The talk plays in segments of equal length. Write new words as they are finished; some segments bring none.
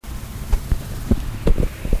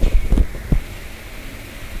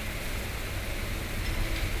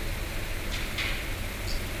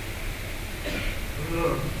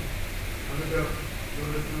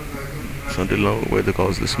Until now, Veda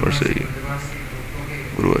calls this mercy.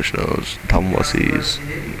 Guru Vaishnavas, Dhamvasis,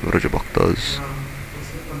 Vraja Bhaktas.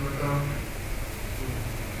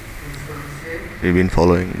 We've been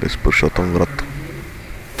following this Purusottama-vrata.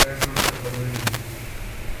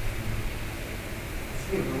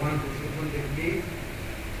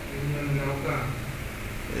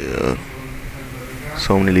 Yeah.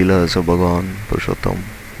 So many Leelas of Bhagavan Purushottam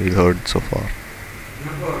we heard so far.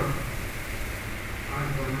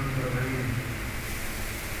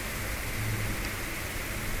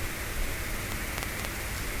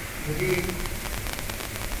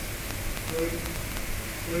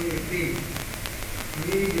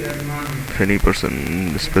 If any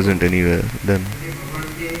person is present anywhere, then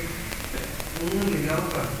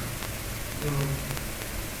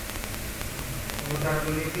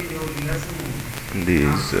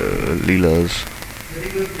these Leelas,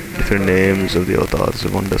 different names of the avatars,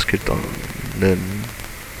 one does Kirtan, then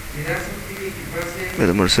by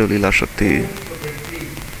the mercy of Leela Shakti,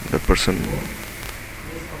 that person,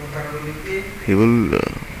 he will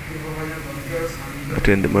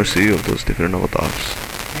attain the mercy of those different avatars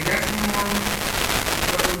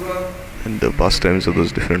and the pastimes of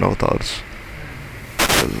those different avatars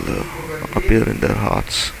will appear in their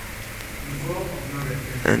hearts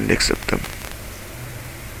and accept them.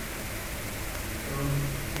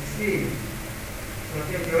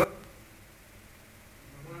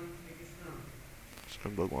 So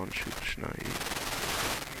Bhagavan Shri Krishna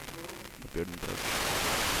appeared in that.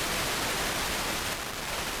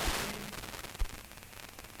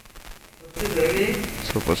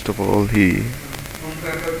 So first of all, he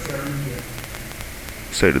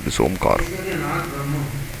said this Omkar.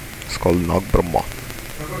 It's called Nag Brahma.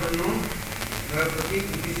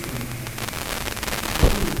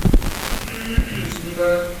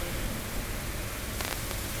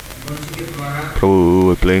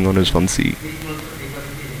 Prabhu, playing on his vansi,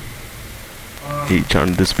 he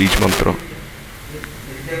chanted this speech mantra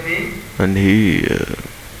and he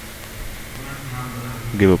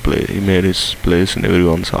gave a play. He made his place in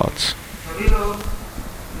everyone's hearts.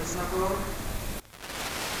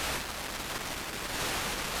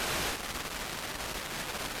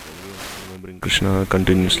 Remembering Krishna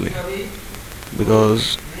continuously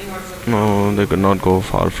because no, they could not go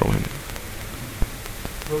far from him.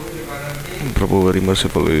 Prabhu very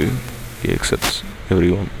mercifully, he accepts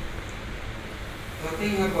everyone.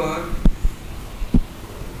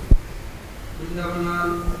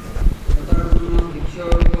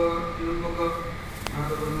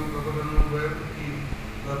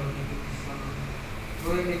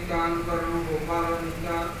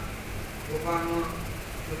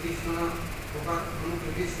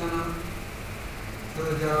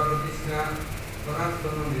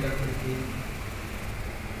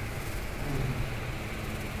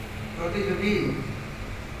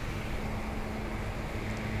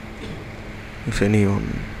 If anyone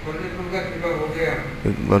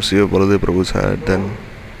with mercy of Baladev Prabhu's had, then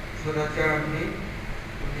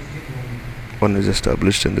one is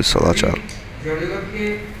established in this Sadachar.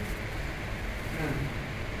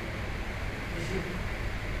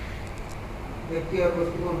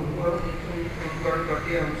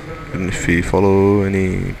 And if we follow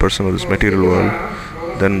any person of this material world,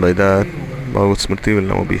 then by that Bhagavad Smriti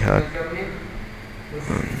will now be had.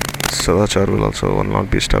 And Sadachar will also not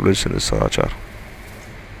be established in this Sadachar.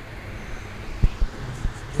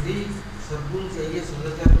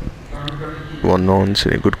 One wants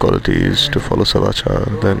any good qualities to follow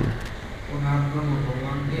Sadachar, then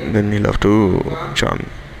he'll have to chant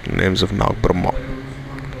names of Nag Brahma,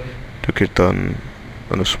 to Kirtan,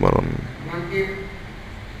 Anusmaran.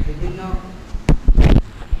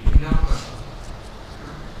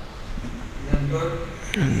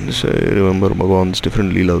 And say, remember Bhagavan's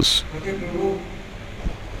different Leelas.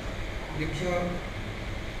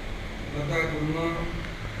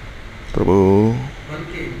 Prabhu,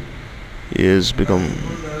 he has become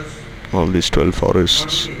all these 12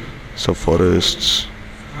 forests, sub-forests,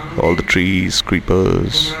 all the trees,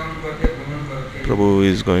 creepers. Prabhu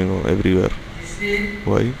is going everywhere.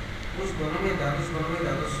 Why?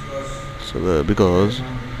 So because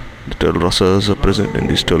the 12 rasas are present in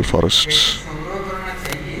these 12 forests.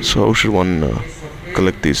 So how should one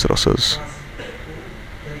collect these rasas?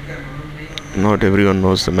 Not everyone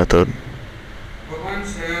knows the method.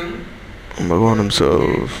 Bhagavan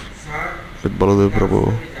himself, with Baladev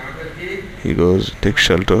Prabhu, he goes, take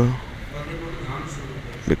shelter,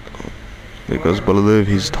 because Baladev,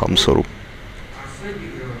 he is Dham Sarup,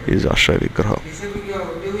 he is Ashraya Vigraha.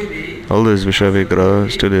 Although he is Vishaya Vigraha,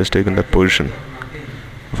 still he has taken that position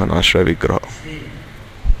of an Ashraya Vigraha.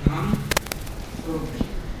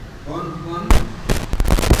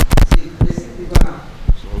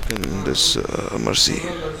 in this mercy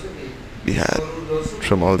we had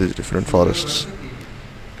from all these different forests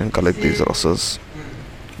and collect these rasas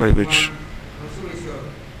by which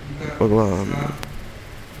Bhagavan,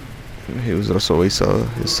 he was Rasa Vaisa,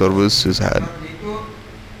 his service is had,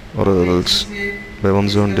 or else by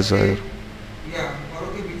one's own desire,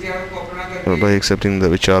 or by accepting the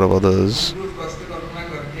vichar of others,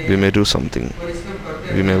 we may do something,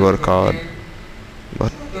 we may work hard,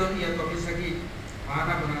 but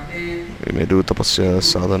we may do tapasya,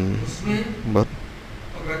 sadhan, but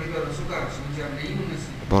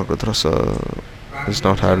Bhagavad Rasa is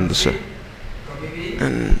not had in this way.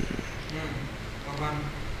 And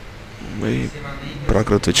by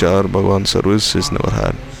Prakrit Vichar, Bhagavan service is never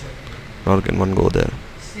had, nor can one go there.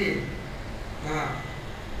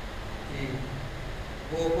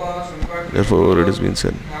 Therefore, it has been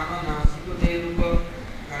said,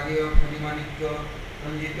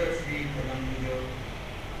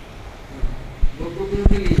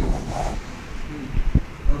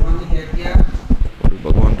 what did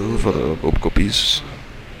Bhagavan do for the Gopis?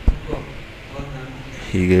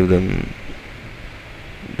 He gave them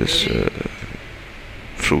this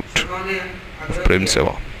fruit of Prem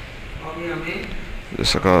Seva. The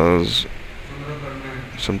Sakhas,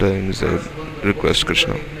 sometimes they request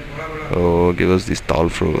Krishna, oh, give us these tal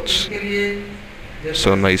fruits,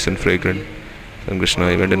 so nice and fragrant. And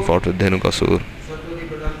Krishna, he went and fought with Dhenukasur,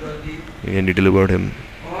 and he delivered him.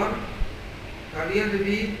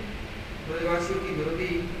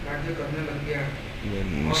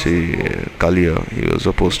 When see Kaliya, he was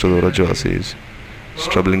opposed to the Rajavasis,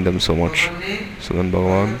 troubling them so much. So then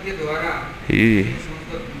Bhagavan, he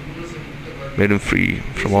made him free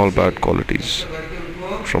from all bad qualities,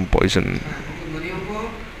 from poison.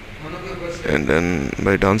 And then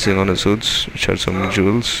by dancing on his hoods, which had so many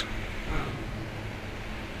jewels,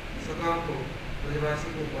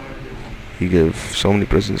 he gave so many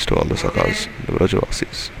presents to all the Sakhas, the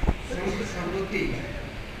Rajavasis.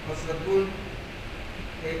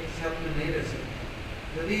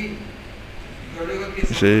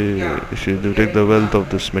 If you take the wealth of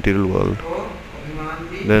this material world,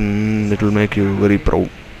 then it will make you very proud.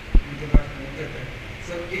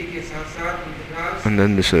 And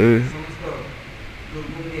then they say,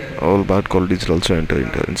 all bad qualities will also enter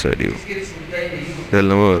inside you. They'll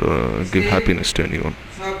never give happiness to anyone.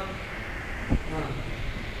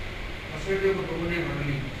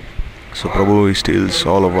 So Prabhu, he steals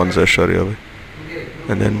all of one's aishwarya away.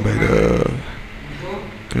 And then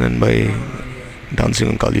by dancing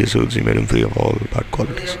on Kaliya's hoods, he made him free of all bad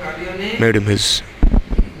qualities. Made him his.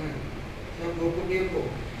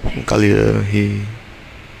 Kaliya, he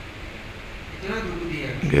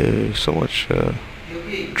gave so much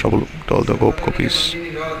trouble to all the Gopis.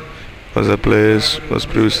 Because that place was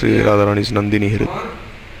previously Radharani's Nandini Hirit.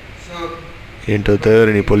 He entered there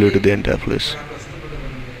and he polluted the entire place,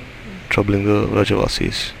 troubling the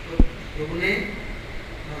Rajavasis.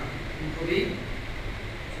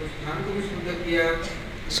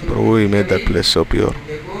 So Prabhu, he made that place so pure,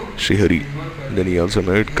 Srihari. Then he also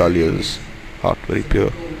made Kaliya's heart very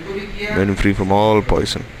pure, made him free from all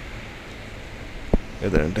poison.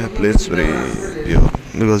 Made the entire place very pure,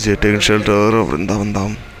 because he had taken shelter of Vrindavan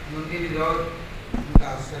Dham.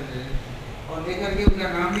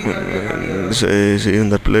 And see, in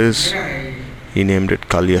that place, he named it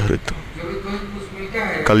Kaliya Harit.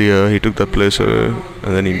 Kaliya, he took that place and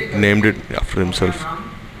then he named it after himself.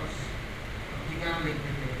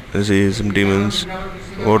 You see, some demons,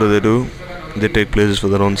 what do? They take places for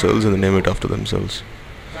their own selves and they name it after themselves.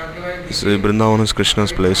 See, Vrindavan is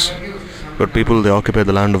Krishna's place, but people, they occupy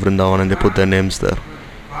the land of Vrindavan and they put their names there.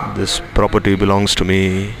 This property belongs to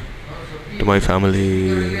me, to my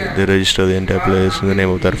family. They register the entire place in the name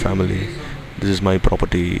of their family. This is my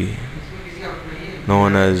property. No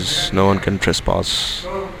one can trespass.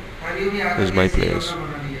 This is my place.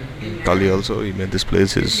 Kali also, he made this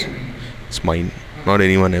place it's mine, not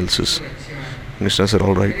anyone else's. Krishna said,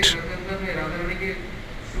 all right.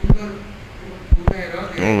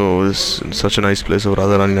 Oh, this is such a nice place of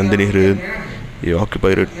Radharani Nandini Hirit. He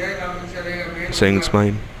occupied it, saying it's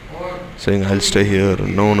mine, saying I'll stay here,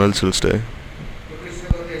 no one else will stay.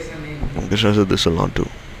 Krishna said, this will not do.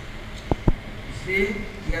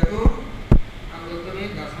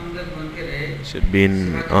 She had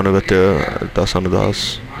been Anagatya,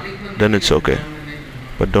 Dasanudas, then it's okay.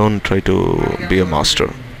 But don't try to be a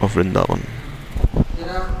master of Vrindavan.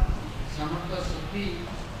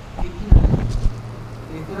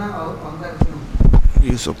 He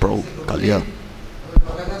is so proud, Kaliya.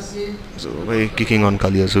 So by kicking on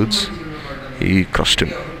Kaliya's hoods, he crushed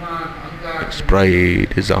him. His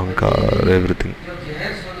pride, his ahankar, everything.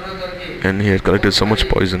 and he had collected so much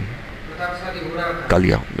poison.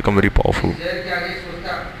 Kalia become very powerful.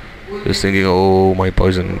 He was thinking, oh, my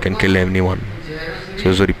poison can kill anyone. So he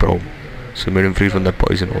was very proud. So he made him free from that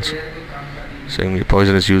poison also, saying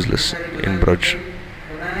poison is useless in Braj.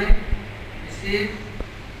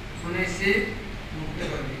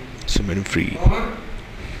 So made him free.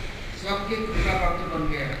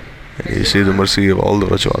 And you see the mercy of all the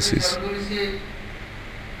Vrajvasis.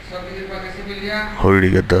 How did he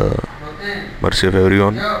get the mercy of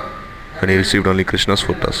everyone? When he received only Krishna's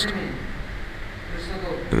foot dust.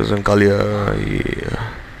 Because when Kaliya he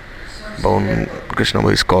bound Krishna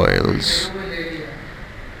by his coils,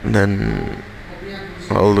 then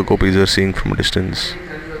all the gopis were seeing from a distance,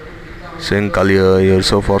 saying, Kaliya, you are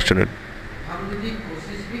so fortunate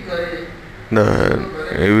that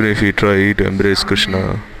even if we try to embrace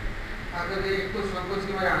Krishna,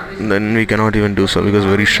 then we cannot even do so because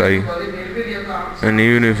we are very shy. And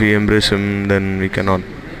even if we embrace him, then we cannot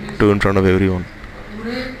do in front of everyone.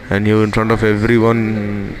 And you in front of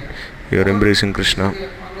everyone, you are embracing Krishna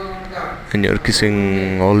and you are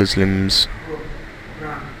kissing all his limbs.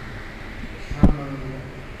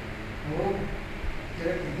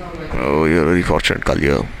 Oh, you are very fortunate,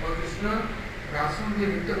 Kaliya.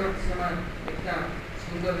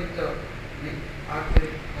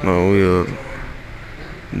 Now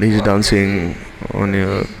he's dancing on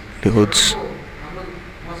the hoods.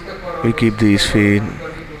 We keep these feet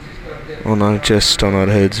on our chest, on our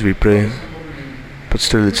heads, we pray. But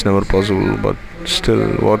still it's never possible. But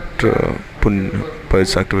still, what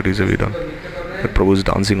pious activities have we done? That Prabhu is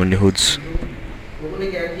dancing on the hoods.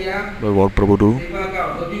 But what Prabhu do?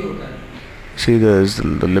 See, there is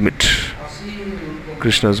the limit.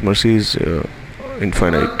 Krishna's mercy is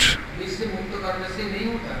infinite.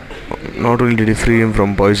 Not only did he free him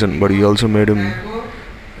from poison, but he also made him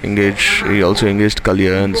engage. He also engaged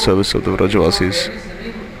Kaliya in the service of the Vrajvasis.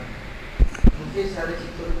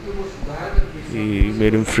 He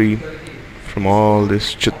made him free from all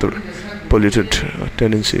these polluted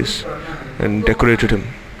tendencies and decorated him.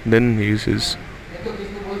 Then he uses.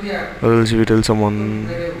 Or else if you tell someone,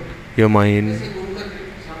 you're mine,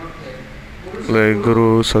 like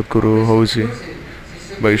Guru, Sadguru, how is he?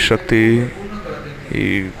 By Shakti,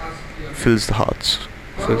 he fills the hearts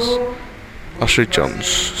of his Ashriyans,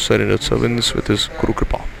 serenade servants with his Guru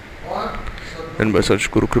Kripa. And by such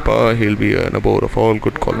Guru Kripa, he'll be an abode of all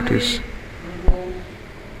good qualities.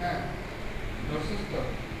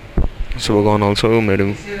 So Bhagavan also made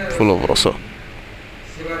him full of rasa.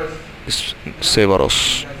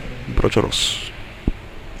 Sevaros, Brajaros.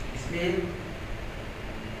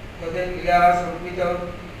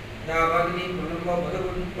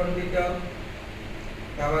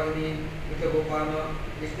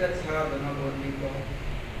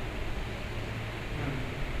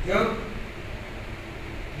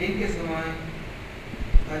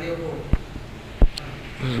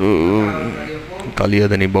 So Kaliya,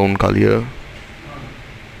 then he bound Kaliya,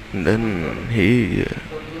 and then he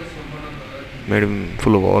made him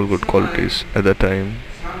full of all good qualities. At that time,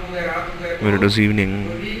 when it was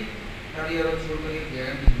evening,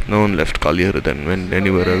 no one left Kaliya then went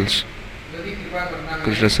anywhere else.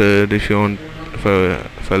 Krishna said, if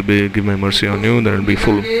I'll give my mercy on you, then it'll be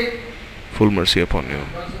full mercy upon you.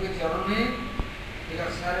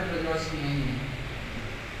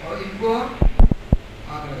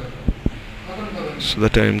 So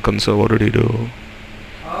that time Kamsa, what did he do?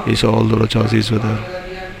 He saw all the Rajasis were there.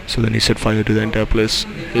 So then he set fire to the entire place,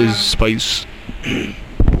 his spies.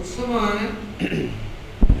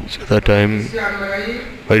 So that time,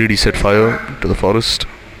 why did he set fire to the forest?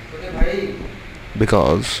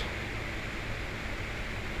 Because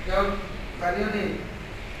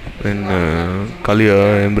when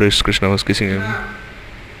Kaliya embraced Krishna, was kissing him.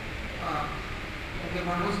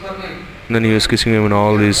 Then he was kissing him in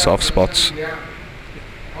all these soft spots.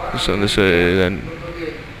 So this way, then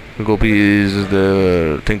the gopis, they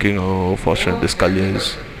were thinking, oh, fortunate this Kaliya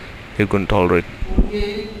is. He couldn't tolerate.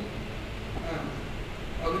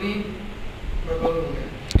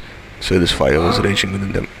 So this fire was raging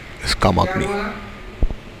within them, this Kamagni.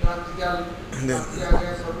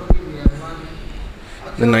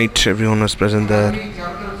 The night, everyone was present there,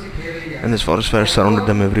 and this forest fire surrounded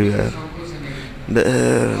them everywhere.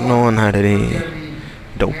 There, no one had any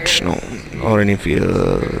doubts, or any fear.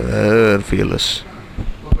 They were fearless.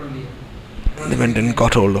 They went and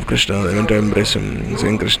caught hold of Krishna. They went to embrace him,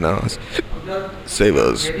 saying, Krishna, save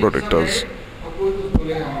us, protect us.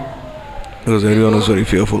 Because everyone was very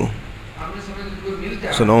fearful.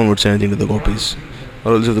 So no one would say anything to the gopis.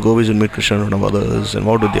 Or else if the gopis would meet Krishna in front of others, and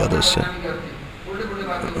what would the others say?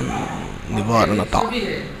 Nivaranata.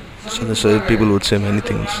 So they say people would say many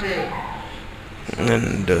things,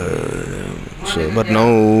 and but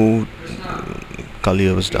now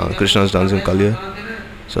Kaliya was Krishna was dancing Kaliya,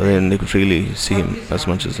 so then they could really see him as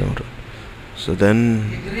much as they wanted. So then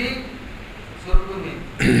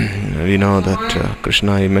we know that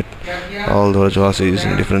Krishna, he met all the Vrajavasis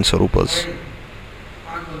in different sarupas,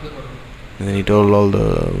 and then he told all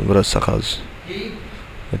the Vraj Sakhas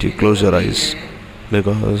that you close your eyes,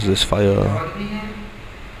 because this fire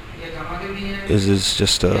is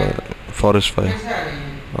just a forest fire,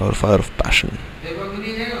 or fire of passion,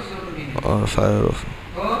 or fire of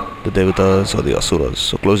the Devatas or the Asuras.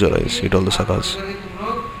 So close your eyes, he told the Sakhas.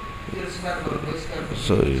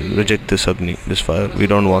 So reject this Agni, this fire. We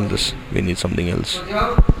don't want this. We need something else.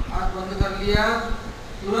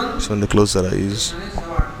 So when they closed their eyes,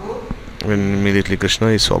 when immediately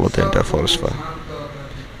Krishna, he swallowed the entire forest fire,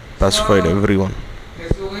 pacified everyone.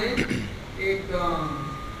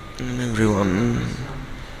 And everyone,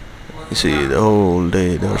 you see, the whole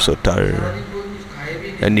day they were so tired,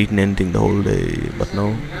 hadn't eaten anything the whole day. But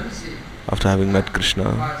now, after having met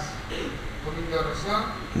Krishna,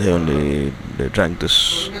 they drank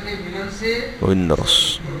this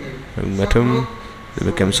Govindaras. Having met him, they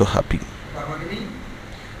became so happy,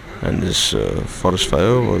 and this forest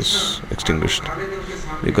fire was extinguished.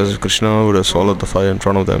 Because if Krishna would have swallowed the fire in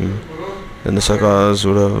front of them, then the Sakhas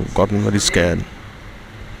would have gotten very scared.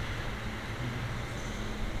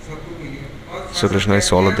 So Krishna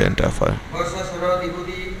swallowed the entire fire.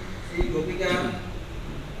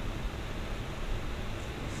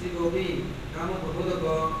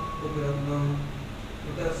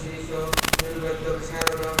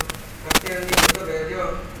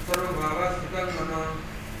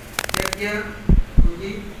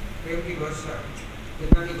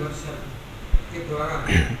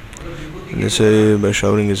 And they say by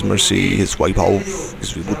showering his mercy, his Vaibhav,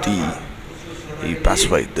 his Vibhuti, he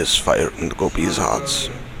pacified this fire in the gopis' hearts.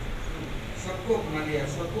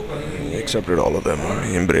 He accepted all of them,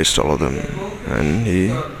 he embraced all of them, and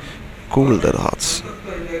he cooled their hearts,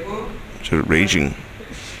 which were raging.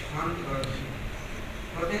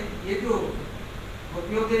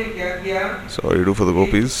 So what do you do for the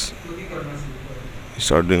gopis? He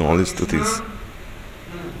started doing all these stutis.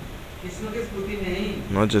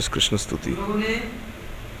 Not just Krishna stuti.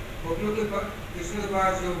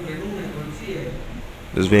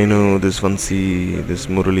 This Venu, this Vansi, this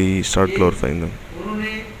Murali, start glorifying them.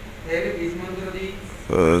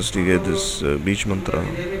 First he gave this beach mantra,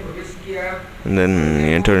 and then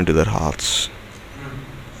he entered into their hearts,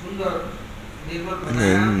 and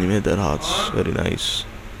then he made their hearts very nice,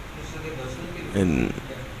 and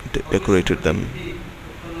decorated them,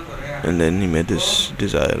 and then he made this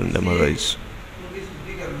desire in them arise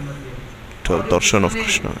to have darshan of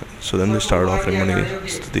Krishna. So then they started offering many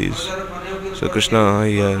stutis. So Krishna,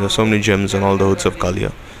 he has so many gems on all the hoods of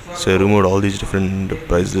Kaliya. So he removed all these different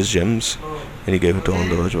priceless gems and he gave it to all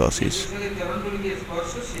the Vrajavasis.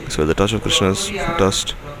 So the touch of Krishna's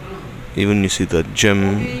dust, even you see the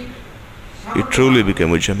gem, it truly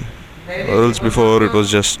became a gem. Or else before it was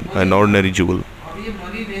just an ordinary jewel,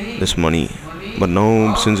 this money. But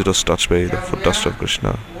now, since it was touched by the dust of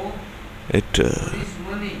Krishna, it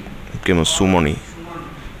became a sumani.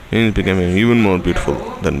 And it became even more beautiful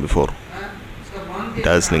than before.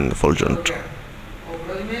 Dazzling, effulgent.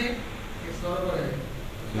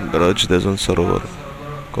 In Braj, there's one sarovar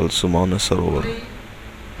called Sumana Sarovar.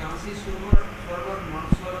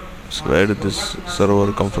 So where did this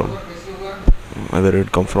sarovar come from? Where did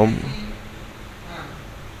it come from?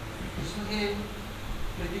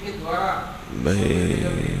 By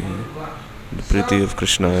the Priti of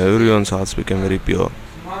Krishna, everyone's hearts became very pure.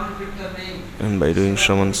 And by doing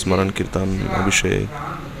Shravan, Smaran, Kirtan, Abhishek,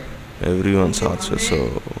 everyone's hearts were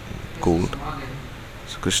so cooled.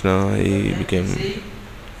 So Krishna,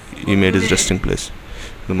 he made his resting place,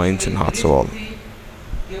 the minds and hearts of all.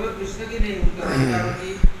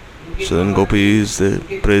 So then gopis, they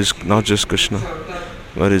praised not just Krishna,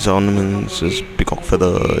 but his ornaments, his peacock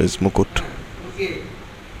feather, his mukut,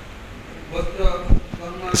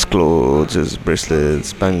 his clothes, his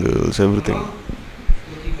bracelets, bangles, everything.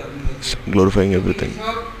 Glorifying everything.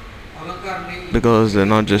 Because they're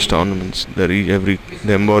not just ornaments, they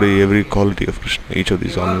embody every quality of Krishna, each of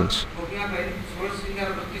these ornaments.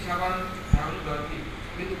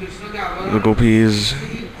 The gopis,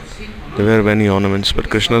 they wear many ornaments, but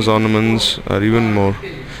Krishna's ornaments are even more,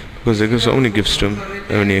 because they give so many gifts to him,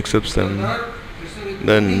 and when he accepts them,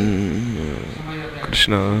 then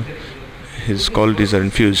Krishna, his qualities are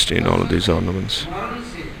infused in all of these ornaments.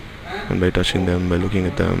 And by touching them, by looking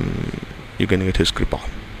at them, you can get his kripa,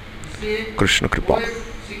 Krishna kripa.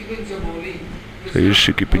 So he is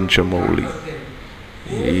Shiki Pincha Mauli.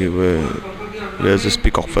 He wears this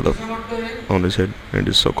peacock feather on his head and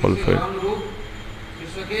is so qualified.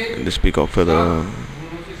 And this peacock feather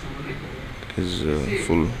is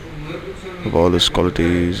full of all his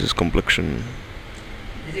qualities, his complexion.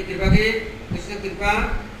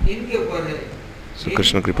 So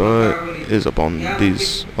Krishna Kripa is upon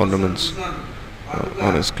these ornaments,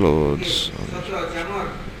 on his clothes, on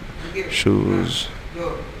his shoes,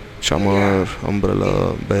 chamar,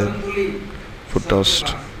 umbrella, bed, foot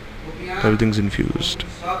dust, everything's infused.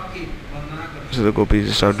 So the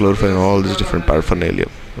gopis start glorifying all these different paraphernalia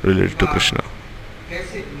related to Krishna.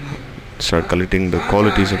 Start collecting the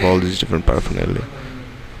qualities of all these different paraphernalia,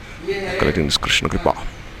 collecting this Krishna Kripa.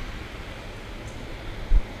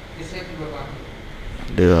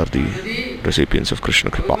 They are the recipients of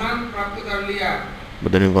Krishna Kripa.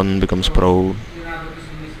 But then if one becomes proud,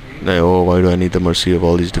 like, oh, why do I need the mercy of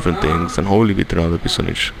all these different things? And how will you be Trinadapi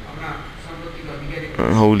Sunich?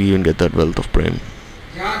 And how will you even get that wealth of prem?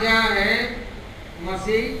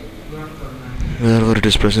 Wherever it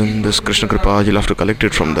is present, this Krishna Kripa, you'll have to collect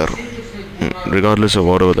it from there. Regardless of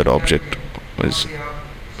whatever that object is.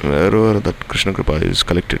 Wherever that Krishna Kripa is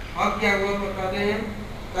collected.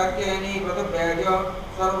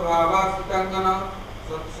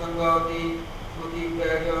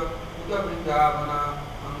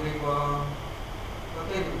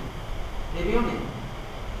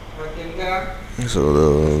 So the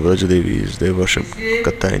Vraja Devis, they worship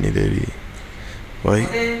Katyayani Devi. Why?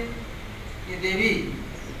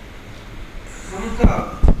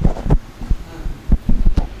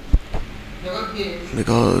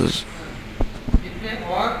 Because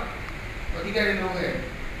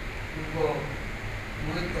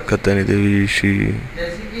Katyayani Devi, she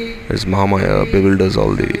as Mahamaya bewilders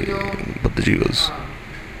all the Buddha Jivas.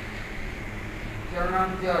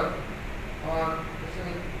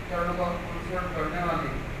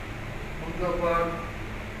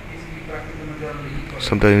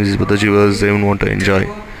 Sometimes these Buddha Jivas, they even want to enjoy,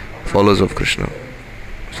 followers of Krishna.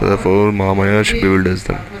 So therefore Mahamaya, she bewilders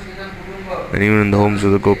them. And even in the homes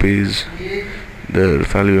of the gopis, their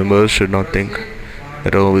family members should not think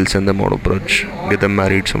that, oh, we'll send them out of Braj, get them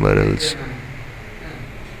married somewhere else.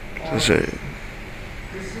 So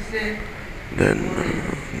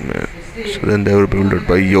then they were bewildered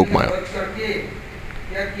by Yogmaya.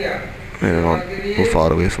 They are not too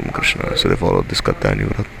far away from Krishna, so they followed this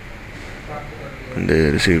Krsna-lila and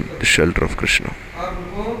they received the shelter of Krishna.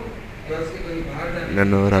 They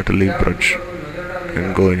never had to leave Braj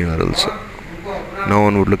and go anywhere else. No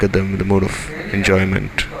one would look at them with a mode of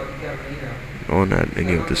enjoyment. No one had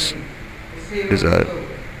any of this desire.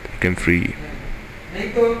 They became free.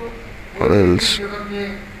 Or else,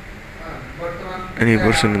 any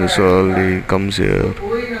person in this world, he comes here,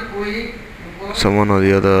 someone or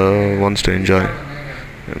the other wants to enjoy.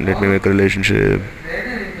 Let me make a relationship.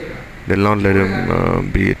 They'll not let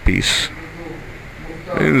him be at peace.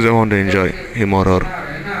 They want to enjoy him or her.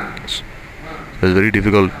 So it's very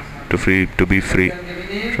difficult to be free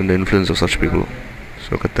from the influence of such people.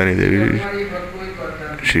 So Katyayani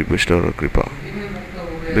Devi, she wished her Kripa.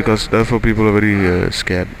 Because therefore people are very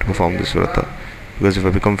scared to perform this vrata. Because if I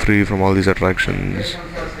become free from all these attractions,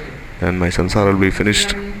 then my sansara will be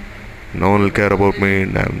finished. No one will care about me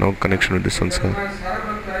and I have no connection with this sansara.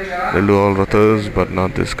 They'll do all vratas but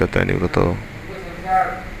not this Katyayani vrata.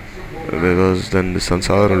 Because then the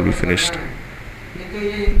sansara will be finished.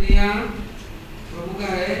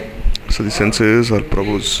 So the senses are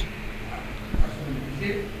Prabhu's.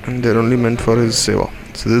 And they're only meant for his seva.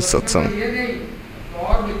 So this is satsang.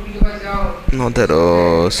 Not that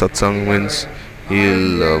satsang means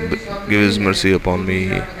he'll give his mercy upon me.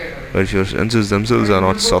 But if your senses themselves are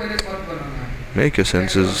not sat, make your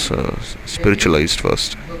senses spiritualized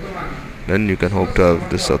first. Then you can hope to have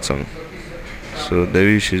this satsang. So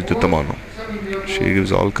Devi, she is Dutamana. She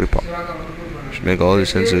gives all kripa. She makes all the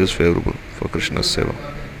senses favorable for Krishna's seva.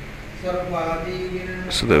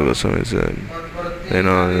 So there was some said,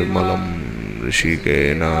 Ena nirmalam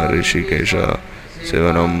rishikena rishikesha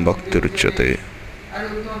sevanam bhakti ruchyate.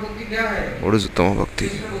 What is Uttama Bhakti?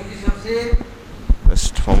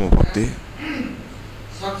 Best form of bhakti?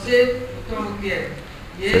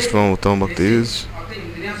 Best form of Uttama Bhakti is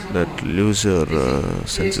that lose your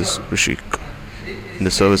senses, Rishik, in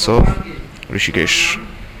the service of Rishikesh,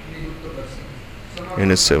 in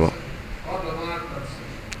his seva.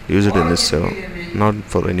 Use it in his seva, not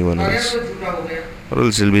for anyone else, or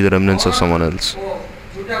else it will be the remnants of someone else.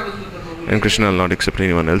 And Krishna will not accept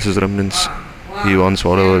anyone else's remnants. He wants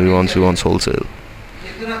whatever he wants wholesale.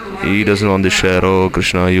 he doesn't want to share. Oh,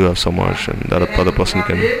 Krishna, you have so much, and that other person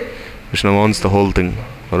can. Krishna wants the whole thing,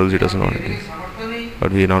 or else he doesn't want it.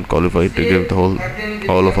 But we are not qualified to give the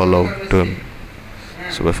all of our love to him.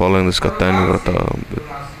 So by following this Krsna-lila,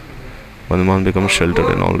 one becomes sheltered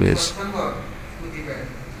in all ways.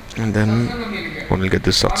 And then one will get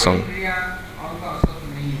this satsang.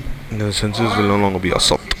 The senses will no longer be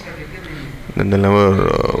asat. Then they'll never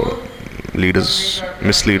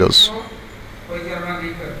mislead us,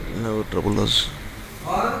 never trouble us.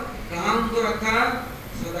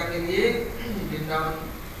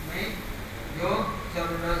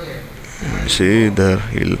 See, there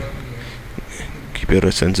he'll keep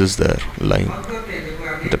your senses there, lying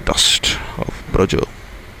in the dust of Braja.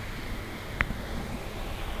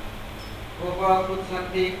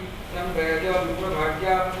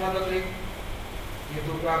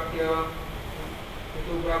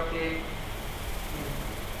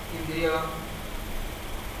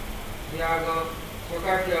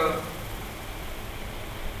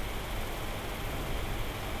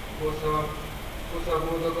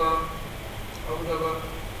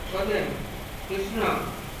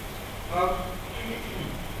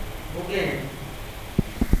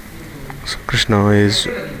 So Krishna is,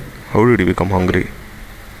 how did he become hungry?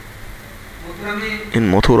 In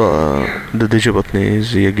Mathura, the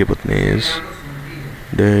Dijapatnis, the Yagyapatnis,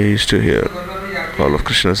 they used to hear all of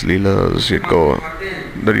Krishna's leelas. He'd go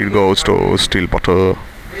out to steal butter,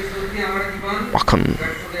 makhan.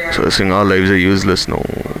 So they saying our lives are useless now.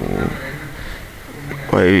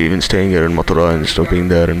 Why are we even staying here in Mathura instead of being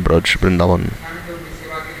there in Braj, Vrindavan?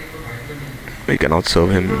 We cannot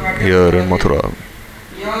serve him here in Mathura.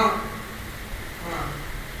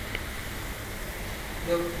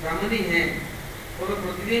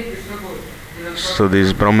 So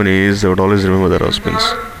these Brahmanis, they would always remember their husbands,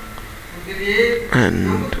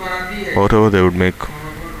 and whatever they would make,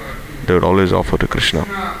 they would always offer to Krishna.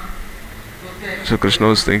 So Krishna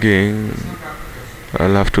was thinking,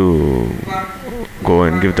 I'll have to go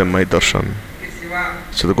and give them my darshan.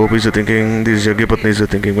 So the gopis are thinking, these Yagyapatnis are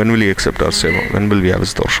thinking, when will he accept our seva? When will we have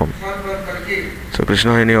his darshan? So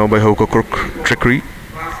Krishna, anyhow, by hook or crook, trickery,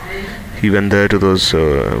 he went there to those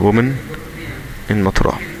women in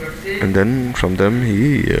Mathura. And then from them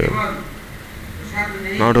he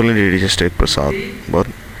not only did he just take prasad, but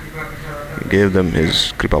he gave them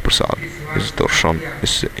his kripa prasad, his darshan,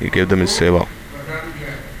 he gave them his seva,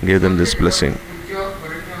 gave them this blessing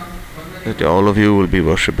that all of you will be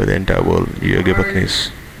worshipped by the entire world. You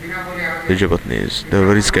Yagyapatnis, Dijapatnis, they were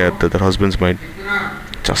very scared that their husbands might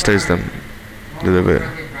chastise them.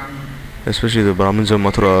 Especially the Brahmins of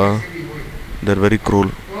Mathura, they are very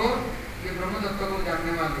cruel.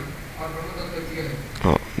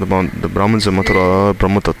 The Brahmins of Mathura are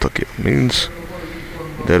Brahma Tattva, means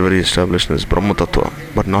they are very established in this Brahma Tattva,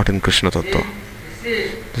 but not in Krishna Tattva.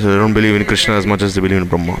 So they don't believe in Krishna as much as they believe in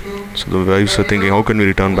Brahma. So the wives are thinking, how can we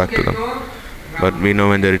return back to them? But we know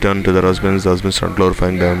when they return to their husbands, the husbands start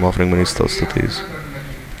glorifying them, offering many stutis,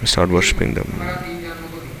 start worshipping them.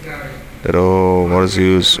 That, oh, what is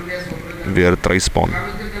use? We are thrice born.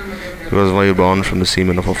 Because why are born from the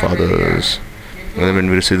semen of our fathers? And then when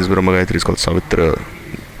we receive this Brahma Gayatri, it's called Savitra.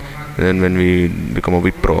 And then when we become a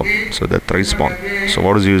Vipra, so that thrice born. So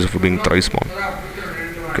what is the use of being thrice born?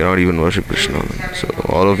 You cannot even worship Krishna. So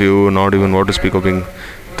all of you, not even what to speak of being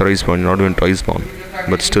thrice born, not even twice born.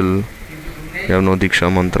 But still, you have no Diksha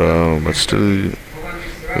mantra, but still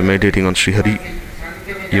you're meditating on Sri Hari.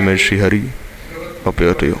 You made Sri Hari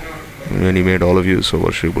appear to you. When he made all of you so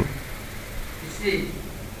worshipable.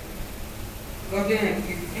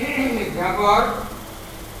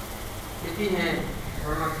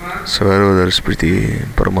 So wherever there is Priti,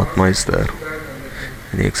 Paramatma is there,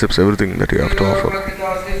 and he accepts everything that you have to offer.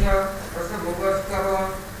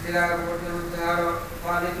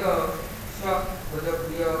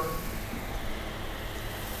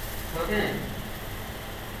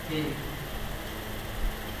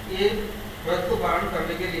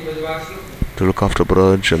 To look after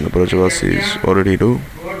Braj and the Brajavasis, what did he do?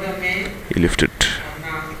 He lifted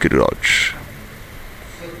Giriraj,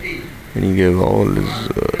 and he gave all his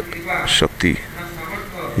Shakti,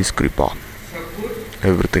 his Kripa,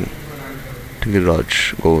 everything to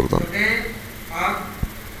Giriraj Govardhan.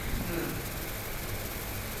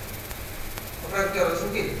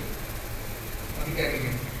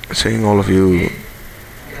 Saying all of you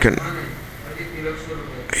can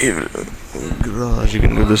Giriraj, you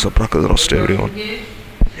can give this Aprakadras to everyone. He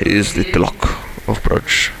is the Tilak of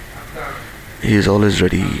Braj. He is always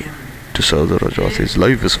ready to serve the Rajas. His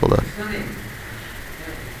life is for that.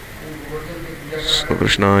 So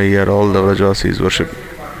Krishna, he had all the Rajasis worship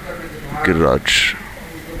Giriraj.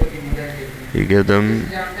 He gave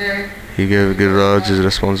Giriraj his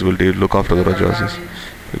responsibility to look after the Rajvasis.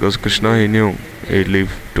 Because Krishna, he knew he'd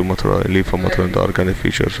leave to Mathura, he'd leave for Mathura in the organic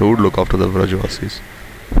future. So who would look after the Rajvasis?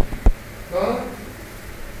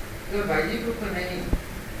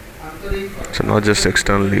 So not just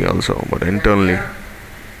externally also, but internally.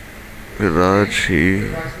 Giriraj,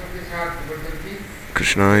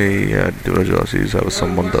 Krishna, he had the Rajvasis have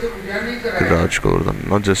some Sambandha. Giriraj Govardhan,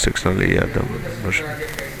 not just externally he had them.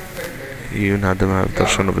 He even had them have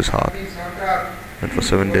darshan of his heart. And for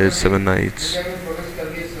 7 days, 7 nights,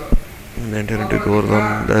 they entered into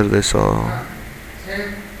Govardhan. There they saw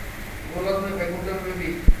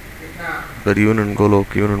that even in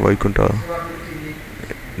Golok, even in Vaikuntha,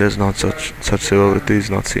 there's not such Sevavriti is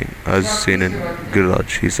not seen as seen in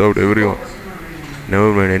Giriraj. He served everyone,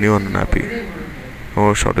 never made anyone unhappy,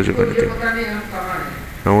 no shortage of anything.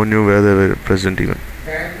 No one knew where they were present even.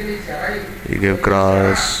 He gave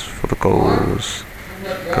grass for the cows,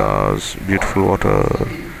 grass, beautiful water,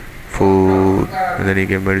 food, and then he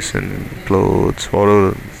gave medicine, clothes,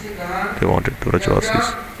 whatever they wanted, the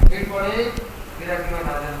Rajvasis.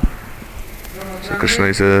 So Krishna,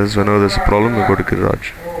 he says, whenever there's a problem, we go to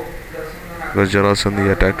Giriraj. Because Jarasandha, he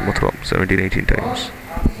attacked Mathura 17-18 times.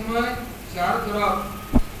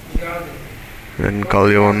 Then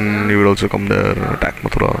Kalyavan, he would also come there and attack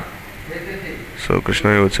Mathura. So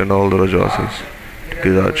Krishna, he would send all the Rajvasis to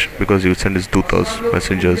Giriraj, because he would send his dutas,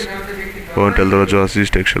 messengers, go and tell the Rajvasis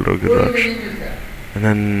take shelter of Giriraj. And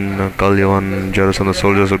then Kalyavan, Jarasandha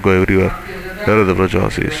soldiers would go everywhere. There are the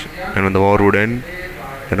Rajvasis. And when the war would end,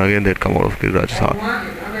 then again they'd come out of Giriraj's heart.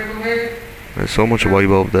 There's so much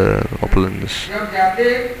Vaibhav there, opulence,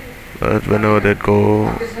 that whenever they'd go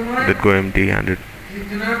empty-handed.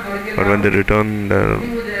 But when they returned,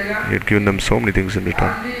 he'd given them so many things in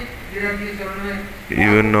return.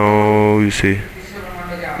 Even now, you see,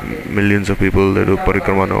 millions of people, they do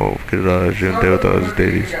parikrama now of Giriraj and Devatas,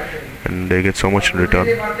 Devis, and they get so much in return.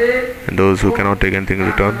 And those who cannot take anything in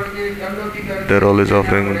return, they're always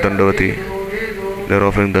offering Dandavati. They're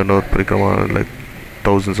offering Dandavat parikrama like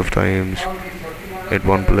thousands of times at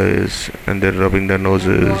one place, and they're rubbing their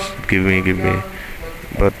noses, give me.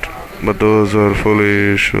 But those who are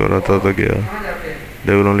foolish, who are atatagya,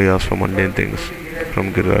 they will only ask for mundane things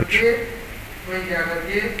from Giriraj.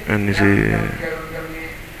 And you see,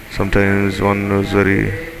 sometimes one who's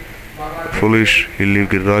very foolish, he'll leave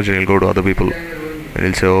Giriraj and he'll go to other people. And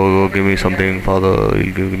he'll say, oh, give me something, father,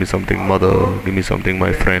 he'll give me something, mother, give me something,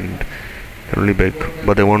 my friend. They'll only beg,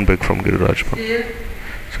 but they won't beg from Giriraj.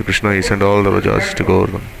 So Krishna, he sent all the Rajas to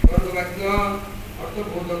Govardhan.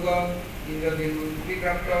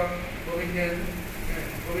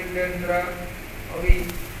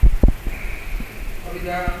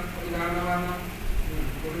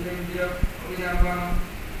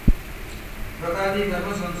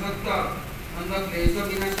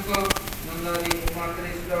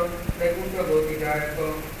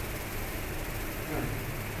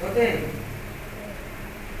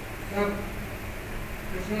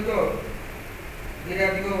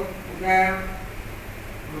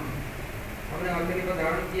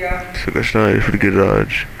 So Krishna issued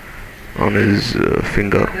Giriraj on his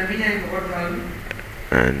finger,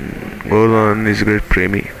 and Govardhan is a great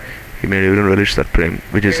premi. He made everyone relish that prem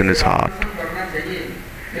which is in his heart.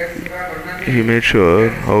 He made sure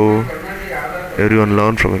how everyone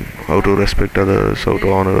learned from him, how to respect others, how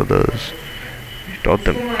to honor others. He taught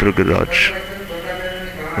them through Giriraj.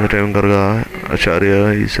 At the time Garga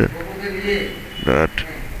Acharya, he said that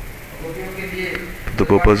the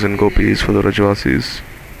Gopas and Gopis, for the Rajvasis,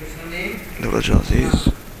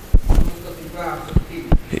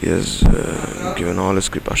 he has given all his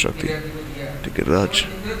Kripa Shakti to Giriraj.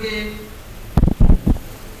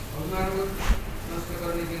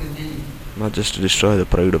 Not just to destroy the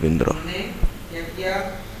pride of Indra.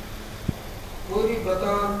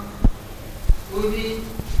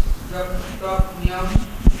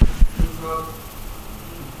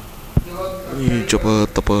 Japa,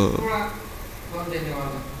 tapa,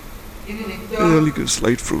 they only give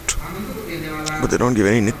slight fruit, but they don't give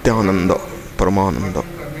any Nityananda, Paramananda.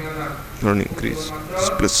 They don't increase. It's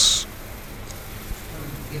bliss.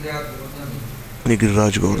 When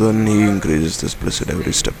Giriraj Govardhan, he increases this bliss at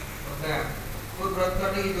every step.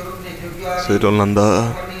 So he told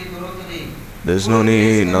Nanda, there's no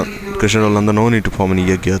need, Krishna told Nanda, no need to perform any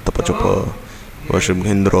yajna, tapajapa, worship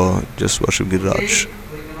Indra, just worship Giriraj.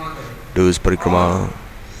 Do his parikrama,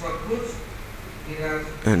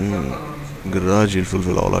 and Giriraj will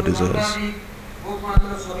fulfill all our desires.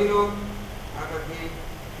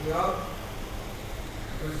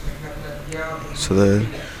 So there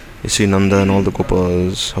you see Nanda and all the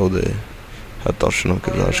Gopas, how they had darshan ke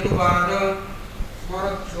raj karo tha.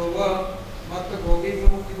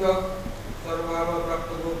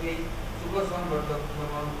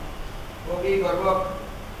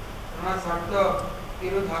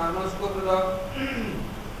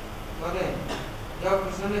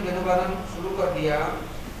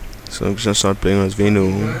 So Krishna started playing his Venu,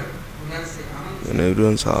 and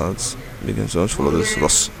everyone's hearts became so much full of this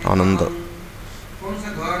Ras Ananda,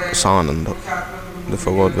 Sananda. They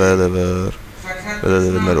forgot where they were, whether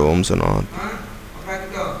they were in their homes or not.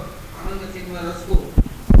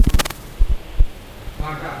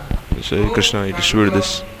 So Krishna, he distributed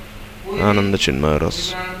this Ananda Chinmaya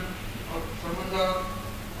Ras.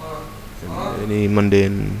 Any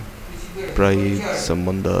mundane pride,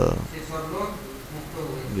 sambandha,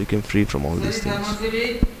 became free from all these things.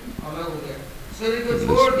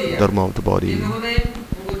 This dharma of the body.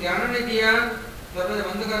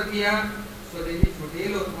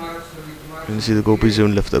 And you see the gopis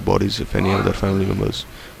even left their bodies if any of their family members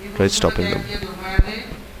tried stopping them.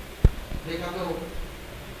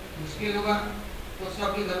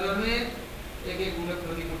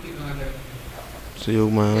 So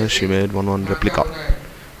Yogmaya, she made one replica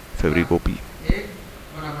of every gopi.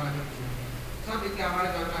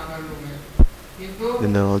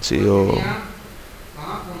 Then they all say, oh,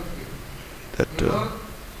 that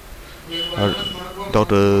our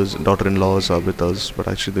daughter-in-laws are with us, but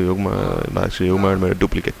actually the Yogmaya made a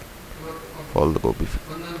duplicate of all the gopi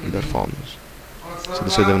in their forms. So they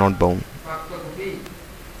say they are not bound.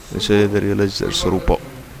 They say they realize their Sarupa.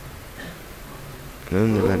 And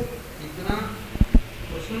then they went.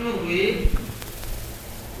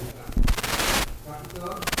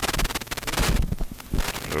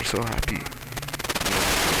 They were so happy.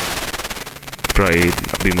 Pride,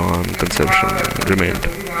 abhiman, conception remained.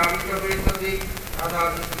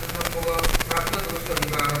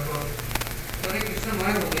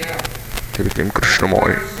 They became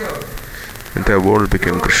Krishnamoy. The entire world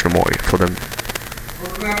became Krishnamoy for them.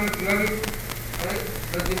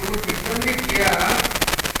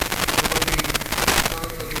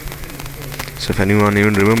 So if anyone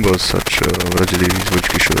even remembers such Vrajadevis,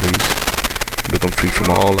 Vrajkishoris, become free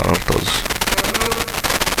from all anarthas.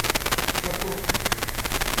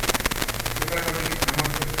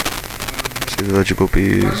 See the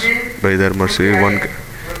Vrajagopis, by their mercy,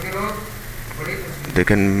 they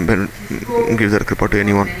can give their kripa to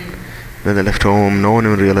anyone. When they left home, no one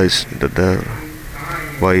even realized that their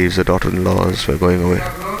wives, their daughter-in-laws were going away.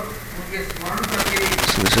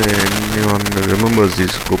 So they say anyone who remembers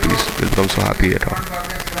these gopis will become so happy at heart.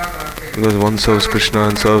 Because one serves Krishna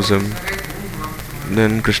and serves him,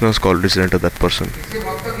 then Krishna is called resident of that person.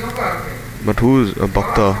 But who is a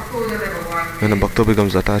bhakta? When a bhakta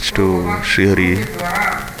becomes attached to Sri Hari,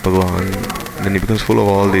 Bhagavan, then he becomes full of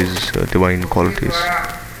all these divine qualities.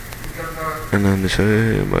 And then they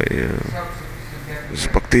say, by this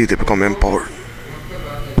bhakti, they become empowered.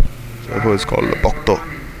 So therefore it's called a bhakta.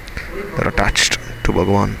 They're attached to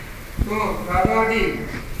Bhagavan.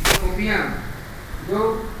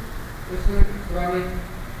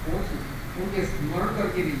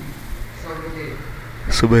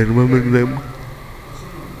 So by remembering them,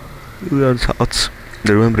 everyone's hearts,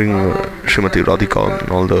 they're remembering Srimati Radhika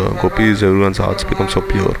and all the gopis, everyone's hearts become so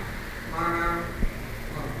pure.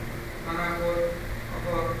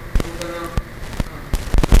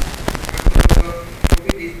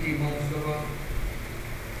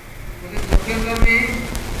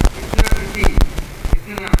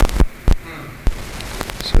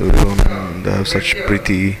 So everyone, they have such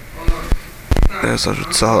priti, they have such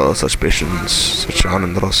utsaha, such patience, such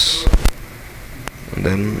anandaras, and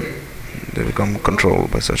then they become controlled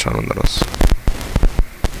by such anandaras.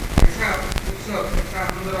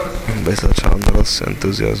 And by such anandaras,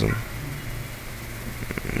 enthusiasm,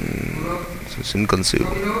 so it's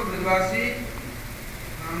inconceivable.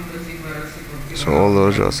 So all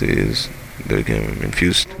the Rajasis, they became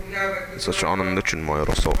infused in such Ananda Chinmaya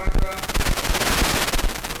Rasa.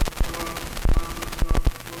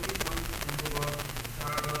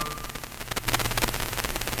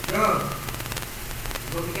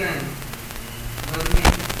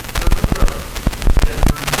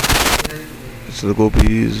 So the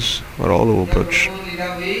gopis are all over Braj,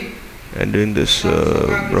 and in this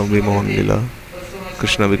Krsna-lila,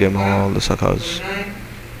 Krishna became all the sakhas,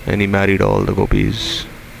 and he married all the gopis.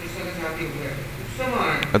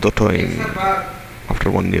 At that time, after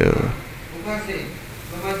 1 year,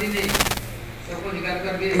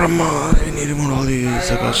 Brahma, when he removed all the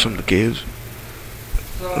sakhas from the caves,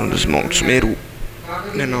 on this Mount Sumeru,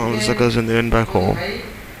 and all the sakhas, and they went back home.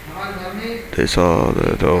 They saw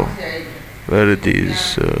that where did these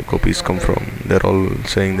gopis come from? They're all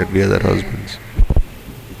saying that we are their husbands.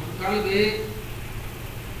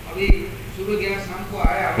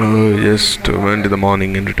 Just went in the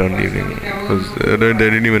morning and returned evening, because they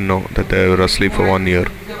didn't even know that they were asleep for 1 year.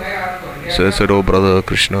 So I said, "Oh brother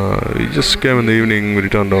Krishna, we just came in the evening, we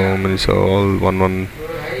returned home, and we saw all one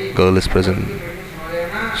girl is present."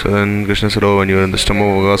 So then Krishna said, "Oh, when you were in the stomach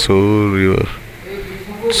of Agasur, you were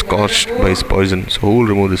scorched by his poison. So who will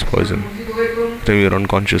remove this poison?" Then you were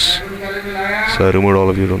unconscious. So I removed all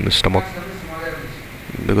of you from the stomach,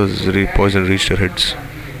 because the poison reached your heads.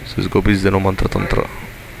 So his gopis, they know mantra tantra.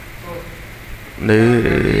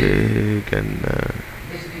 They can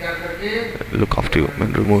look after you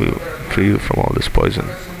and remove you, free you from all this poison.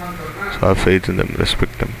 So have faith in them,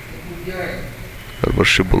 respect them. They're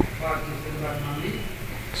worshipable.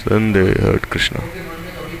 So then they heard Krishna.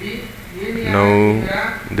 Now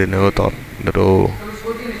they never thought that,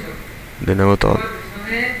 they never thought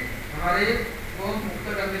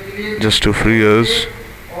just to free us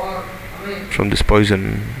from this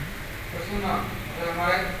poison,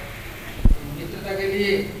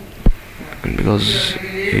 and because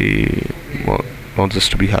he wants us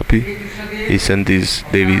to be happy, he sent these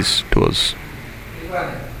devis to us.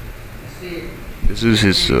 This is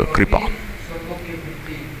his kripa.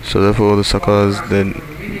 So therefore the sakhas, they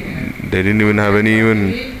didn't even have any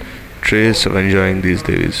trace of enjoying these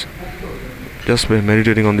devis. Just by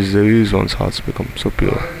meditating on these devis, one's hearts become so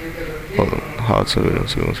pure. All hearts are very.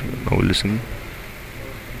 Now we'll listen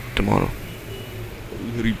tomorrow.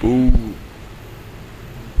 Hari Bol.